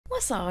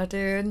saw,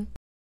 dude.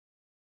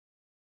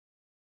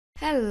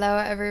 Hello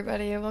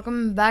everybody,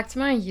 welcome back to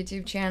my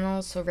YouTube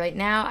channel. So right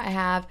now I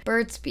have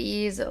Burt's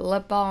Bees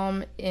lip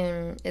balm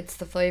it's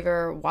the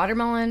flavor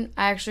watermelon.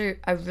 I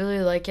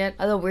really like it.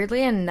 Although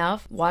weirdly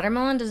enough,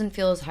 watermelon doesn't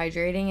feel as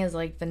hydrating as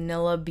like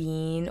vanilla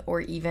bean or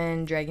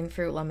even dragon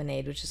fruit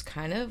lemonade, which is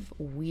kind of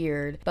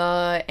weird.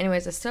 But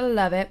anyways, I still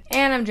love it.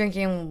 And I'm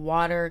drinking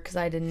water because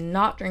I did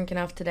not drink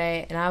enough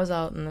today and I was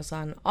out in the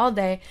sun all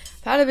day.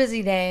 I've had a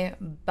busy day,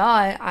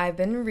 but I've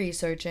been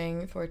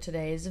researching for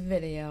today's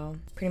video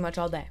pretty much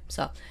all day.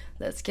 So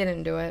let's get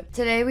into it.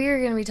 Today we are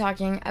going to be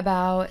talking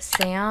about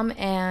Sam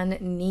and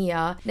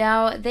Nia.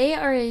 Now, they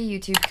are a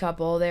YouTube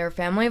couple. They are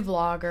family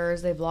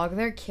vloggers. They vlog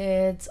their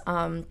kids.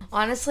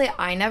 Honestly,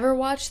 I never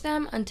watched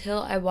them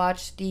until I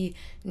watched the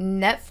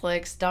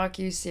Netflix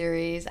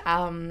docu-series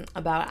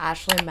about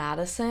Ashley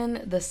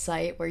Madison, the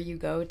site where you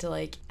go to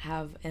like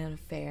have an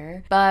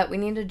affair. But we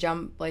need to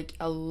jump like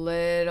a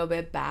little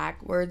bit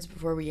backwards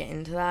before we get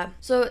into that.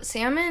 So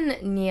Sam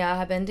and Nia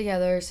have been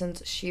together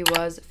since she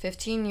was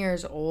 15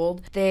 years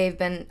old.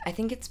 I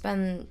think it's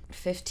been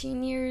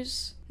 15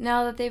 years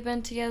now that they've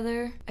been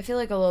together. I feel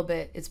like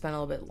it's been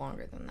a little bit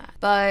longer than that.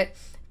 But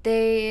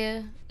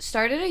they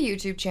started a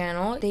YouTube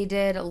channel. They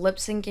did lip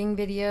syncing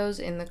videos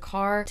in the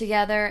car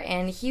together,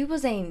 and he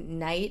was a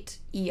night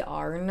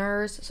ER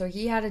nurse, so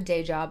he had a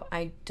day job.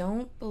 I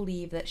don't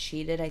believe that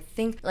she did. I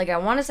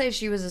want to say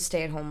she was a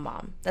stay-at-home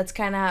mom. That's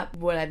kind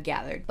of what I've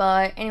gathered.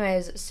 But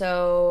anyways,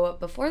 so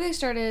before they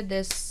started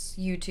this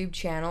YouTube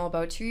channel,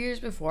 about 2 years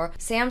before,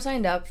 Sam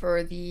signed up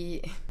for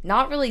the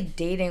not really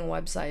dating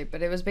website,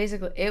 but it was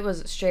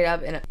straight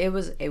up, and it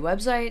was a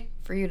website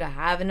for you to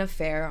have an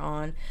affair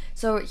on.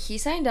 So he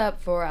signed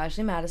up for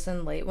Ashley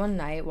Madison late one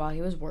night while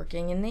he was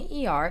working in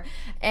the ER,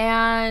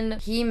 and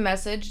he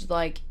messaged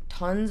like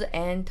tons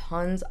and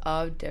tons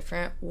of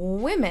different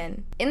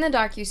women. In the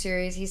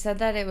docu-series, he said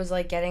that it was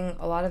like getting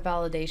a lot of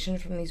validation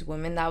from these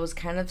women. That was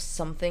kind of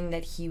something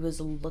that he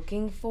was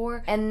looking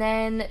for. And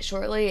then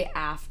shortly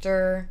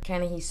after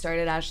he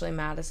started Ashley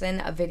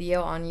Madison, a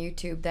video on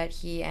YouTube that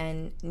he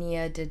and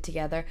Nia did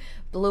together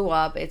blew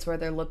up. It's where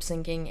they're lip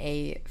syncing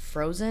a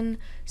Frozen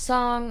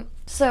song.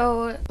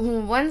 So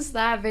once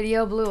that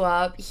video blew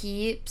up,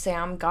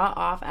 Sam got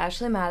off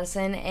Ashley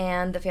Madison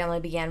and the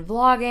family began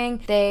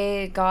vlogging.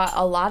 They got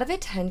a lot of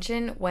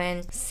attention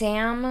when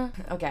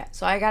okay,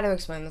 so I got to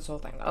explain this whole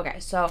thing. Okay,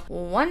 so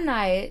one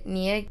night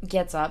Nia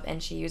gets up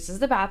and she uses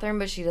the bathroom,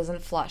 but she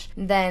doesn't flush.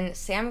 Then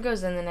Sam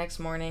goes in the next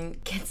morning,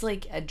 gets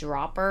like a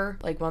dropper,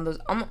 like one of those,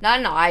 not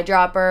an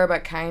eyedropper,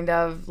 but kind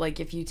of like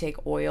if you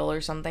take oil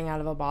or something out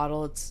of a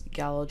bottle, it's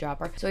got a little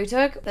dropper. So he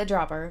took the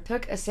dropper,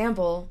 took a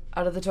sample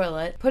out of the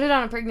toilet, put it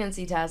on a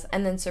pregnancy test,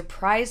 and then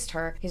surprised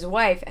her, his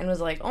wife, and was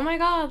like, oh my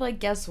god, like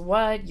guess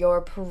what, you're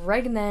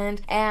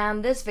pregnant.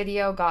 And this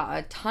video got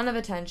a ton of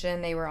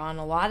attention. They were on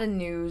a lot of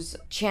news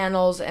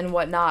channels and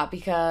whatnot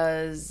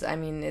because I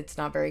mean it's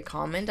not very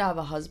common to have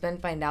a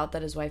husband find out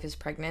that his wife is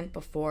pregnant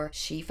before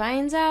she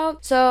finds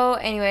out. So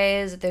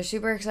anyways, they're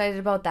super excited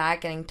about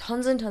that, getting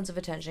tons and tons of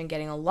attention,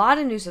 getting a lot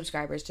of new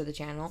subscribers to the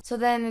channel. So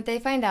then they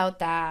find out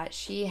that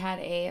she had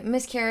a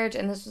miscarriage,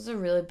 and this was a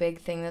really big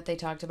thing that they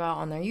talked about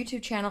on their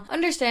YouTube channel,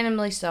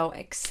 understandably so,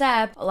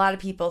 except a lot of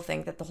people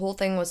think that the whole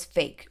thing was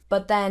fake.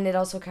 But then it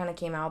also kind of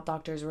came out,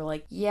 doctors were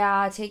like,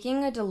 yeah,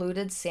 taking a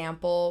diluted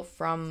sample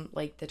from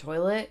like the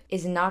toilet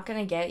is not going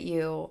to get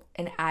you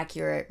an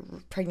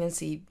accurate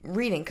pregnancy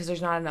reading because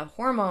there's not enough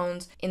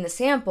hormones in the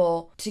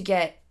sample to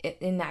get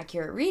an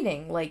accurate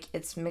reading. Like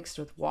it's mixed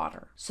with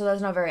water, so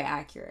that's not very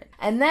accurate.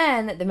 And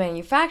then the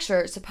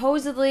manufacturer,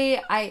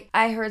 supposedly, I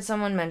heard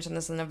someone mention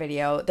this in the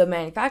video, the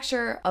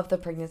manufacturer of the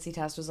pregnancy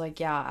test was like,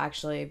 yeah,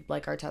 actually,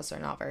 like our tests are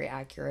not very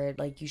accurate,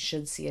 like you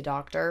should see a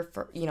doctor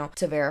for,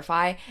 to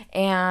verify.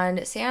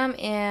 And Sam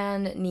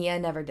and Nia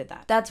never did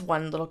that. That's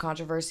one little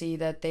controversy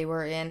that they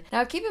were in.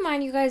 Now keep in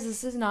mind, you guys,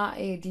 this is not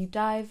a deep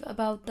dive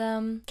about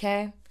them,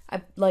 okay?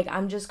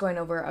 I'm just going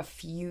over a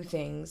few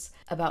things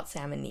about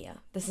Sam and Nia.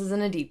 This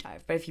isn't a deep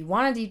dive, but if you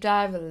want a deep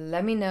dive,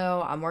 let me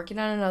know. I'm working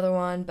on another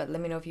one, but let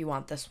me know if you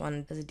want this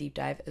one as a deep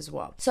dive as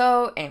well.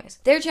 So anyways,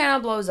 their channel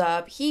blows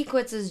up. He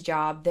quits his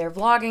job. They're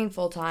vlogging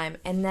full time.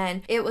 And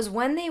then it was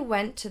when they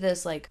went to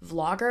this like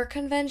vlogger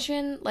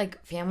convention, like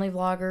family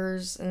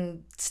vloggers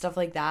and stuff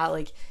like that,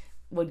 like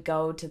would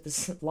go to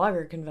this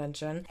vlogger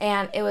convention,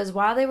 and it was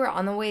while they were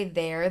on the way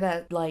there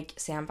that like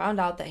Sam found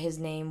out that his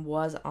name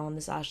was on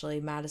this Ashley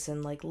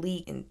Madison like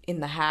leak in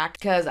the hack,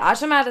 because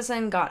Ashley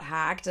Madison got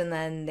hacked, and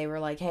then they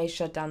were like, hey,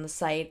 shut down the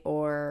site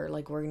or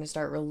like we're gonna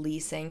start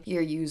releasing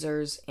your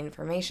users'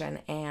 information.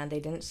 And they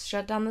didn't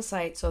shut down the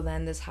site, so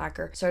then this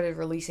hacker started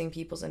releasing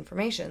people's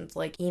information,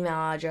 like email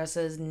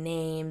addresses,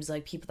 names,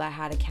 like people that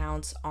had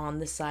accounts on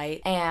the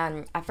site.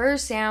 And at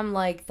first Sam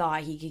like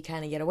thought he could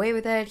kind of get away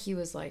with it. He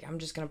was like, I'm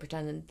just gonna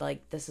pretend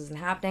like this isn't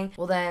happening.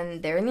 Well,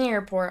 then they're in the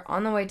airport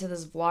on the way to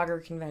this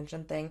vlogger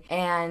convention thing,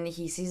 and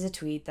he sees a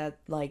tweet that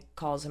like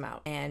calls him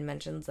out and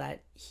mentions that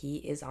he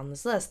is on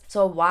this list.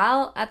 So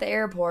while at the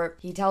airport,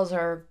 he tells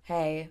her,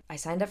 hey, I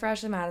signed up for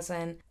Ashley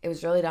Madison. It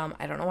was really dumb.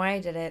 I don't know why I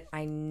did it.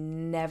 I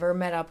never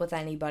met up with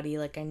anybody.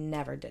 Like, I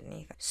never did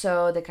anything.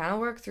 So they kind of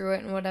work through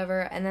it and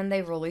whatever. And then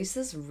they release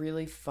this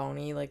really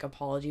phony, like,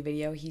 apology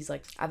video. He's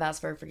like, I've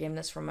asked for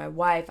forgiveness from my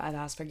wife. I've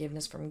asked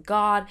forgiveness from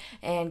God,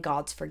 and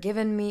God's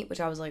forgiven me, which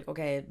I was like,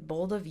 okay,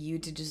 bold of you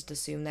to just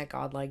assume that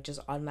God, like, just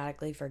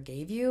automatically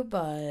forgave you,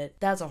 but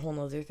that's a whole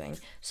nother thing.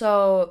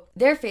 So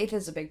their faith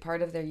is a big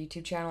part of their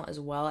YouTube channel as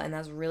well, and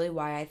that's really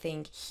why I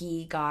think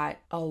he got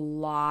a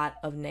lot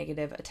of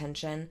negative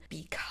attention,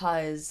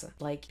 because,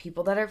 like,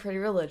 people that are pretty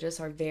religious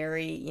are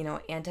very, you know,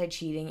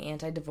 anti-cheating,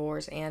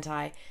 anti-divorce,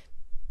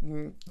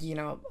 you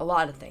know, a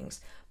lot of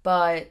things,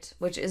 but,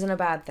 which isn't a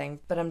bad thing,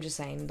 but I'm just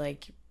saying,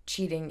 like,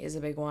 cheating is a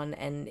big one,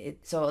 and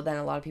so then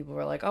a lot of people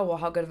were like, oh, well,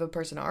 how good of a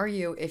person are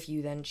you if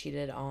you then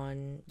cheated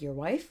on your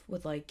wife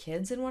with, like,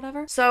 kids and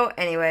whatever? So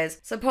anyways,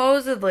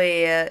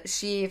 supposedly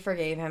she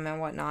forgave him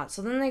and whatnot,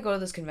 so then they go to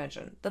this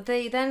convention that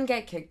they then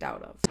get kicked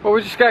out of. Well,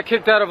 we just got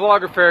kicked out of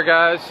Vlogger Fair,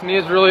 guys.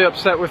 Nia's really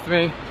upset with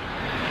me.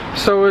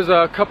 So was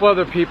a couple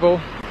other people.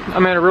 I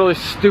made a really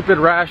stupid,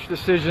 rash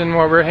decision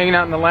while we were hanging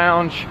out in the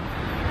lounge.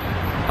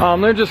 Let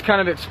me just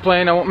kind of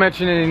explain. I won't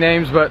mention any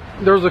names, but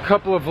there was a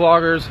couple of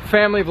vloggers,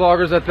 family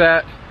vloggers at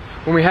that,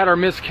 when we had our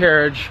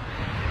miscarriage,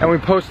 and we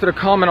posted a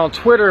comment on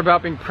Twitter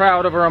about being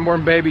proud of our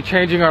unborn baby,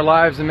 changing our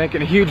lives and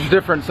making a huge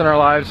difference in our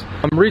lives.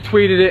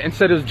 Retweeted it and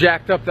said it was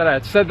jacked up that I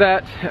had said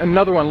that.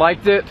 Another one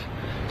liked it.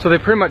 So they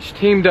pretty much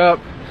teamed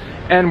up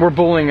and were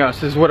bullying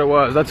us is what it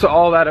was. That's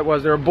all that it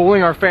was. They were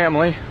bullying our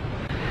family.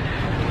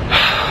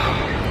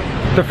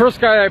 The first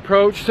guy I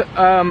approached,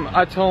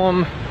 I told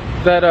him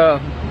that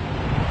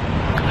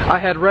I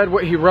had read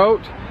what he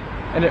wrote,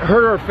 and it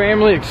hurt our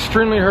family,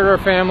 extremely hurt our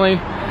family.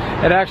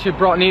 It actually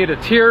brought Nia to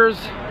tears.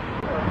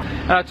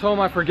 And I told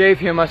him I forgave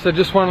him. I said,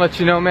 just want to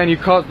let you know, man, you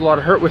caused a lot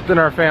of hurt within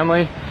our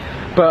family.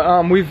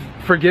 But we've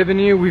forgiven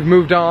you, we've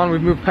moved on,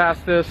 we've moved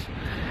past this.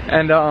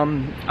 And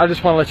I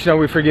just want to let you know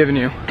we've forgiven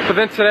you. But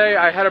then today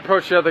I had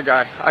approached the other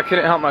guy. I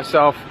couldn't help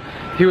myself.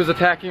 He was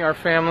attacking our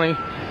family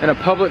in a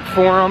public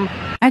forum.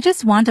 I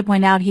just want to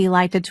point out he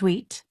liked a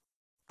tweet.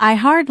 I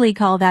hardly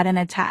call that an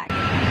attack.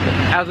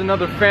 As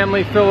another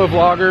family fellow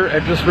vlogger,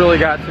 it just really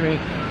got to me.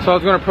 So I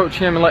was going to approach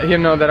him and let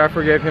him know that I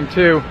forgave him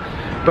too.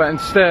 But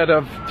instead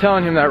of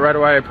telling him that right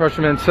away, I approached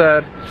him and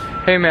said,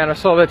 hey man, I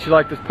saw that you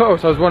liked this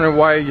post. I was wondering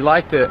why you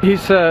liked it. He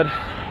said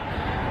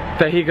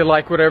that he could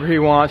like whatever he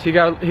wants. He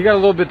got a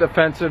little bit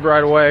defensive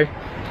right away.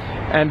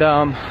 And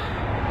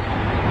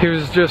he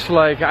was just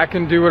like, I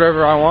can do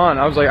whatever I want.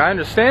 I was like, I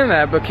understand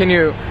that, but can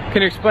you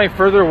explain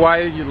further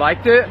why you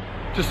liked it?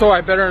 Just so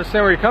I better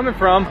understand where you're coming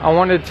from. I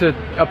wanted to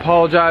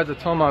apologize. I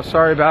told him I was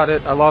sorry about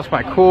it. I lost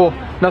my cool.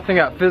 Nothing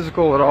got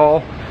physical at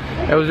all.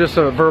 It was just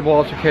a verbal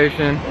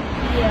altercation.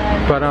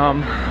 But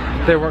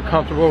they weren't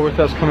comfortable with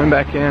us coming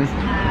back in.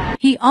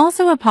 He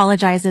also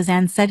apologizes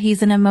and said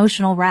he's an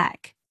emotional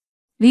wreck.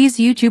 These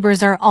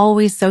YouTubers are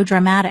always so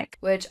dramatic.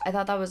 Which I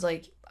thought that was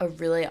like a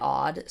really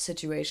odd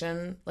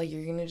situation. Like,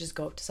 you're gonna just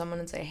go up to someone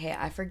and say, hey,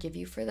 I forgive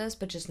you for this,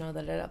 but just know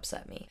that it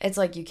upset me. It's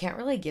like, you can't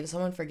really give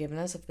someone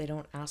forgiveness if they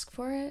don't ask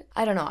for it.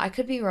 I don't know, I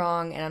could be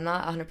wrong, and I'm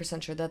not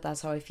 100% sure that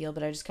that's how I feel,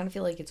 but I just kind of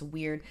feel like it's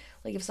weird.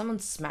 Like, if someone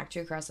smacked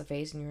you across the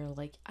face and you're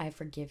like, I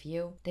forgive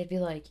you, they'd be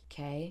like,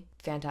 okay,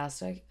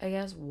 fantastic, I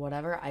guess,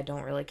 whatever, I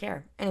don't really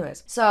care.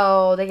 Anyways,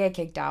 so they get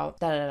kicked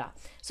out,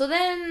 So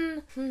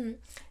then,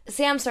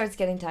 Sam starts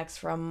getting texts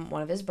from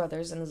one of his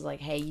brothers and is like,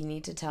 hey, you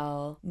need to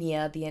tell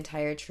Nia the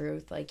entire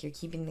truth. Like, you're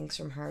keeping things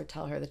from her.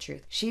 Tell her the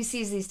truth. She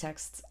sees these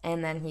texts,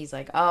 and then he's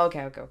like, oh,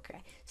 okay.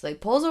 So he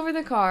pulls over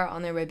the car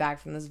on their way back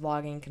from this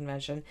vlogging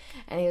convention,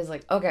 and he was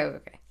like, okay.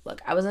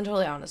 Look, I wasn't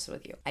totally honest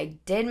with you. I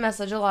did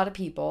message a lot of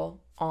people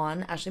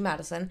on Ashley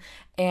Madison,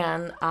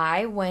 and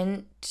I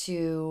went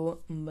to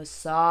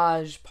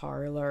massage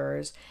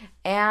parlors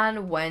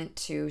and went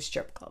to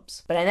strip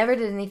clubs, but I never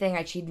did anything.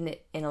 I cheated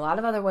in a lot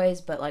of other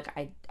ways, but like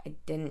I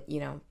didn't,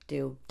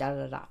 do da.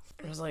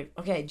 I was like,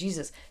 okay,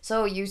 Jesus.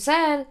 So you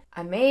said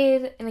I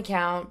made an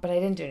account, but I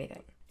didn't do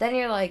anything. Then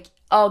you're like,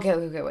 okay,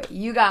 wait,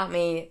 you got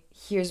me.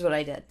 Here's what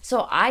I did.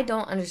 So I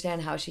don't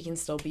understand how she can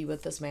still be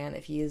with this man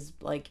if he has,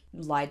 like,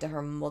 lied to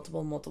her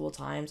multiple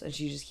times, and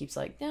she just keeps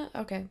like, yeah,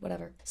 okay,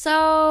 whatever.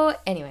 So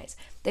anyways,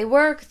 they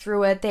work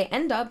through it. They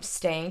end up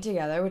staying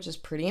together, which is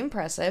pretty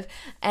impressive.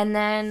 And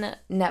then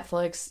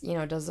Netflix,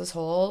 does this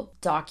whole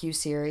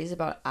docu-series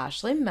about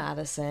Ashley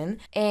Madison,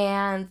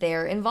 and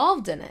they're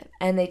involved in it.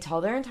 And they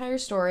tell their entire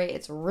story.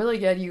 It's really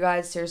good, you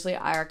guys. Seriously,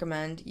 I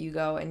recommend you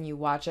go and you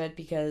watch it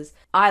because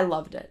I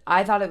loved it.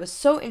 I thought it was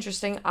so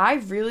interesting. I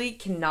really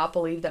cannot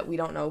believe that we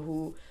don't know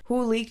who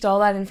leaked all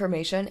that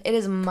information. It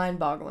is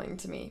mind-boggling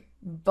to me.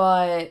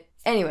 But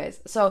anyways,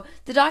 so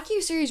the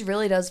docu-series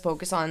really does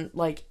focus on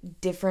like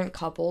different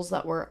couples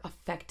that were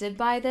affected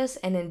by this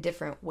and in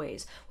different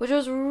ways, which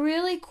was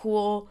really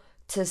cool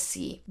to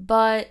see.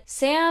 But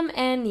Sam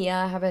and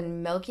Nia have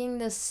been milking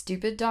this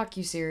stupid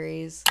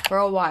docu-series for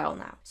a while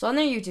now. So on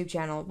their YouTube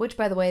channel, which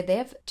by the way, they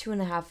have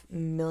 2.5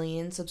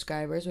 million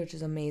subscribers, which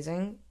is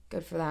amazing.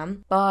 good for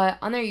them. But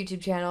on their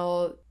YouTube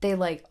channel, they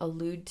like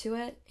allude to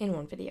it in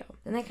one video.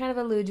 And they kind of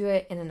allude to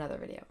it in another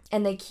video.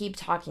 And they keep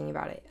talking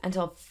about it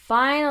until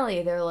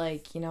finally they're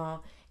like, you know,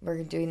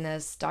 we're doing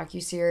this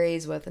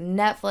docuseries with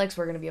Netflix.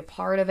 We're going to be a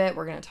part of it.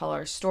 We're going to tell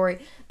our story.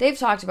 They've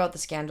talked about the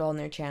scandal on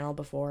their channel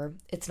before.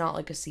 It's not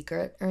like a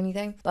secret or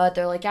anything. But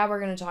they're like, yeah, we're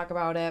going to talk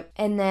about it.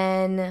 And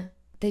then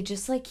they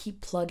just like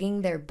keep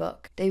plugging their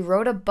book. They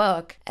wrote a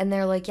book and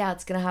they're like, yeah,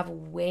 it's going to have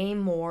way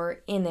more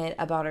in it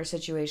about our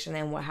situation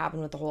and what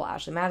happened with the whole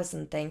Ashley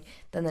Madison thing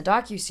than the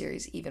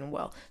docuseries even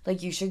will.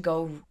 Like, you should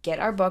go get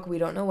our book. We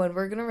don't know when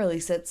we're going to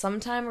release it.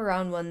 Sometime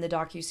around when the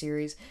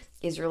docuseries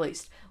is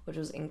released, which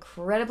was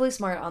incredibly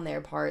smart on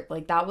their part.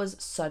 Like, that was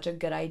such a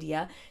good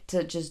idea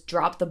to just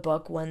drop the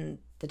book when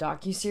the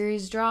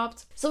docuseries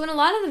dropped. So in a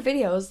lot of the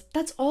videos,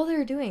 that's all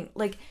they're doing.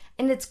 Like,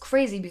 and it's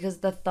crazy because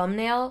the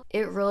thumbnail,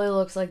 it really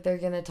looks like they're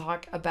gonna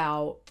talk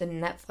about the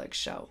Netflix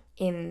show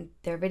in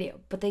their video,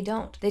 but they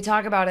don't. They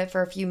talk about it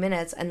for a few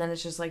minutes and then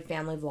it's just like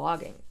family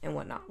vlogging and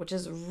whatnot, which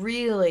is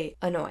really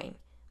annoying.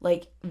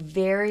 Like,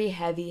 very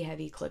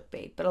heavy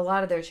clickbait, but a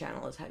lot of their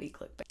channel is heavy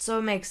clickbait, so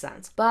it makes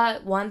sense.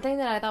 But one thing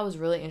that I thought was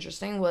really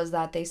interesting was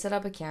that they set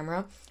up a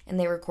camera and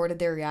they recorded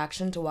their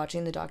reaction to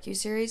watching the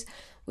docuseries,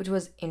 which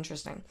was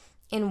interesting.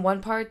 In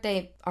one part,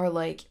 they are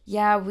like,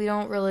 yeah, we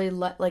don't really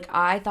like,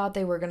 I thought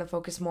they were gonna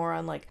focus more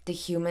on like the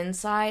human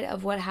side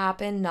of what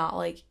happened, not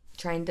like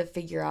trying to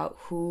figure out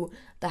who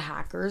the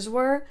hackers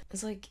were.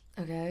 It's like,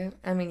 okay,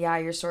 I mean, yeah,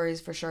 your story is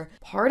for sure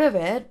part of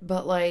it,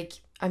 but like,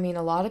 I mean,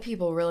 a lot of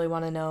people really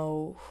want to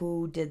know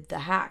who did the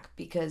hack,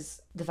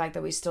 because the fact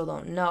that we still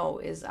don't know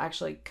is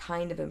actually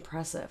kind of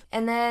impressive.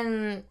 And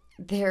then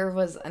there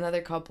was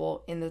another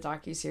couple in the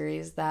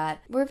docuseries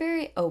that were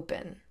very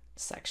open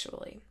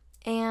sexually.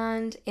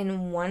 And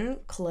in one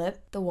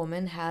clip, the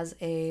woman has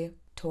a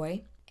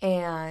toy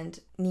and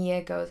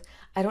Nia goes,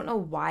 I don't know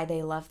why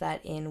they left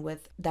that in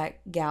with that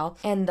gal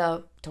and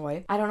the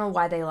toy. I don't know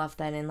why they left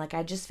that in. Like,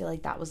 I just feel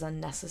like that was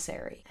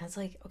unnecessary. And it's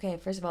like, okay,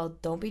 first of all,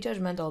 don't be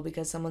judgmental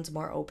because someone's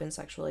more open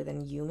sexually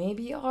than you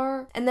maybe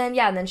are. And then,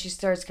 yeah, and then she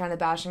starts kind of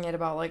bashing it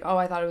about like, oh,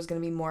 I thought it was going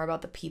to be more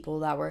about the people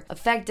that were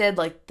affected,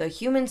 like the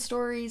human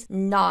stories,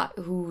 not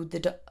who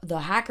the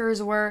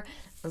hackers were.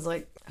 I was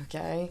like,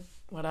 okay,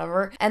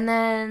 whatever. And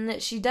then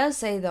she does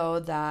say, though,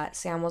 that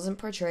Sam wasn't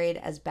portrayed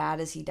as bad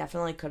as he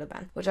definitely could have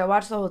been, which I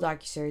watched the whole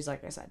docuseries,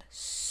 like I said,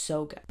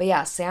 so good. But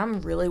yeah, Sam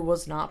really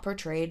was not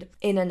portrayed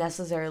in a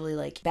necessarily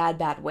like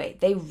bad way.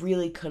 They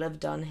really could have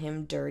done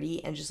him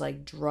dirty and just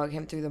like drug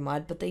him through the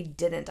mud, but they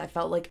didn't. I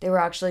felt like they were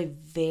actually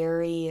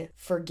very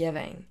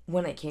forgiving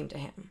when it came to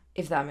him,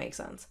 if that makes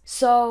sense.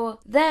 So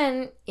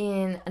then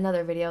in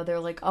another video, they're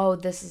like, oh,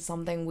 this is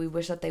something we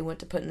wish that they went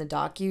to put in the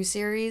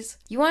docu-series.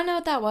 You want to know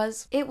what that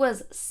was? It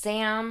was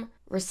Sam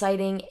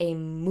reciting a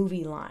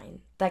movie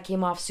line that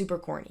came off super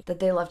corny that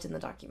they left in the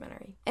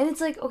documentary. And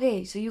it's like,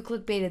 okay, so you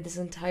clickbaited this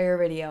entire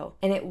video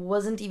and it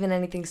wasn't even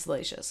anything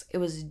salacious. It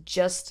was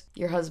just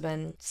your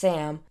husband,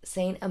 Sam,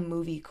 saying a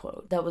movie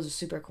quote that was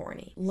super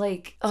corny.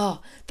 Like,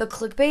 oh, the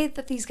clickbait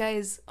that these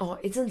guys, oh,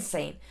 it's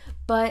insane.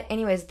 But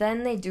anyways,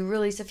 then they do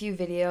release a few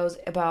videos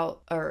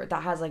about, or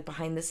that has like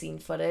behind the scene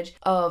footage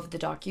of the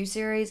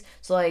docuseries.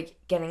 So like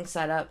getting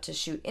set up to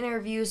shoot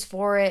interviews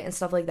for it and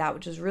stuff like that,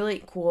 which is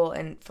really cool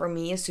and for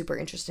me is super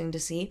interesting to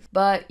see.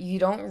 But you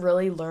don't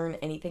really learn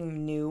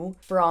anything new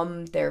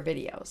from their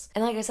videos.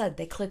 And like I said,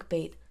 they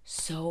clickbait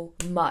so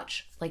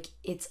much. Like,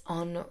 it's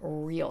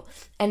unreal.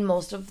 And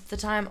most of the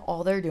time,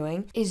 all they're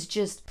doing is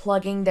just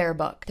plugging their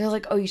book. They're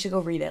like, oh, you should go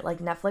read it. Like,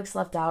 Netflix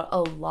left out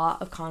a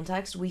lot of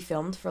context. We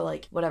filmed for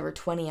like, whatever,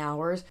 20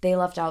 hours. They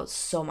left out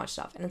so much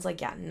stuff. And it's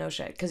like, yeah, no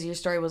shit. Because your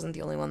story wasn't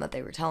the only one that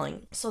they were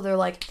telling. So they're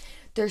like,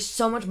 there's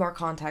so much more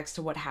context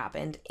to what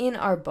happened in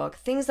our book.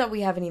 Things that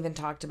we haven't even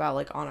talked about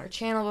like on our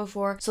channel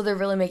before. So they're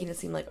really making it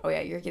seem like, oh yeah,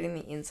 you're getting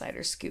the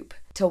insider scoop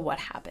to what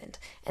happened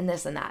and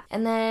this and that.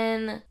 And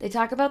then they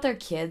talk about their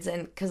kids,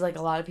 and because like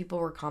a lot of people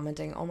were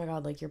commenting, oh my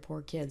god, like your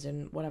poor kids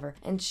and whatever.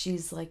 And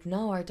she's like,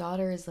 no, our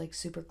daughter is like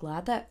super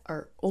glad that,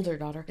 our older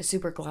daughter is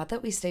super glad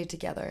that we stayed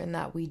together and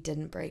that we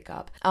didn't break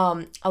up.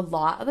 A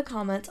lot of the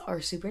comments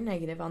are super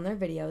negative on their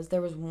videos.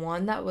 There was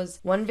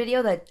one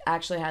video that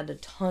actually had a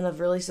ton of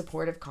really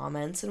supportive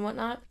comments and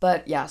whatnot.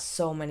 But yeah,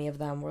 so many of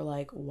them were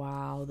like,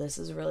 wow, this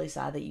is really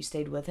sad that you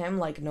stayed with him.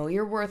 Like, know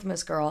your worth,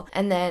 Miss Girl.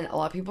 And then a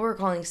lot of people were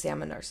calling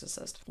Sam a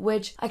narcissist,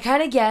 which I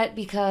kind of get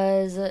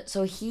because,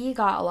 so he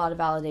got a lot of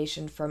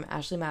validation from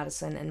Ashley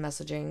Madison and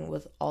messaging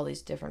with all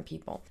these different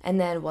people.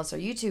 And then once our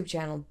YouTube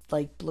channel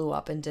like blew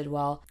up and did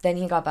well, then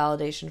he got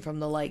validation from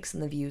the likes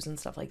and the views and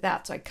stuff like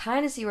that. So I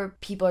kind of see where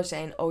people are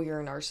saying, oh,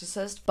 you're a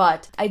narcissist.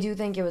 But I do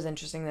think it was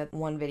interesting that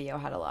one video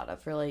had a lot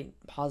of really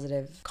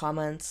positive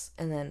comments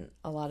and then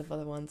a lot of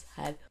other ones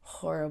had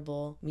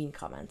horrible mean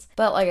comments.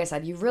 But like I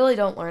said, you really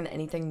don't learn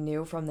anything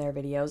new from their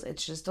videos.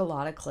 It's just a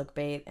lot of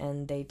clickbait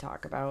and they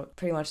talk about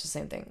pretty much the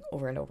same thing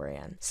over and over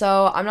again.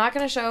 So I'm not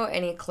going to show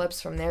any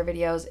clips from their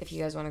videos. If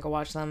you guys want to go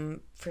watch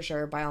them, for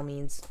sure, by all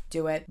means,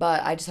 do it.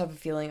 But I just have a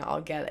feeling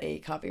I'll get a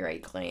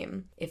copyright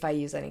claim if I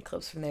use any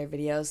clips from their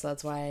videos. So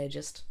that's why I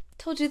just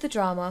told you the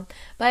drama.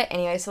 But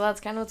anyway, so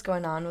that's kind of what's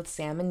going on with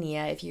Sam and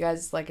Nia. If you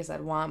guys, like I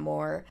said, want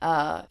more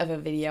of a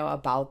video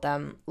about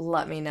them,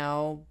 let me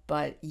know.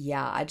 But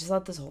yeah, I just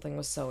thought this whole thing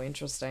was so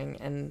interesting.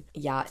 And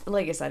yeah,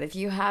 like I said, if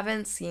you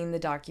haven't seen the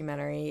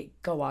documentary,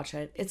 go watch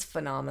it. It's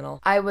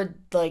phenomenal. I would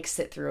like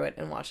sit through it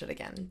and watch it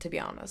again, to be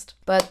honest.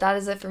 But that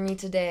is it for me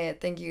today.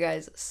 Thank you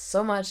guys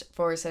so much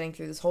for sitting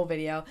through this whole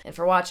video and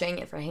for watching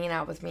and for hanging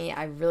out with me.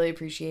 I really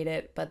appreciate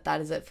it. But that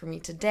is it for me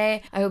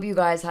today. I hope you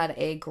guys had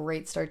a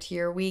great start to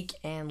your week,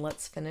 and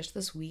let's finish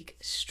this week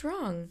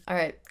strong. All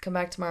right, come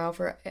back tomorrow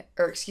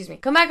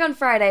come back on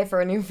Friday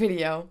for a new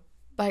video.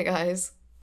 Bye, guys.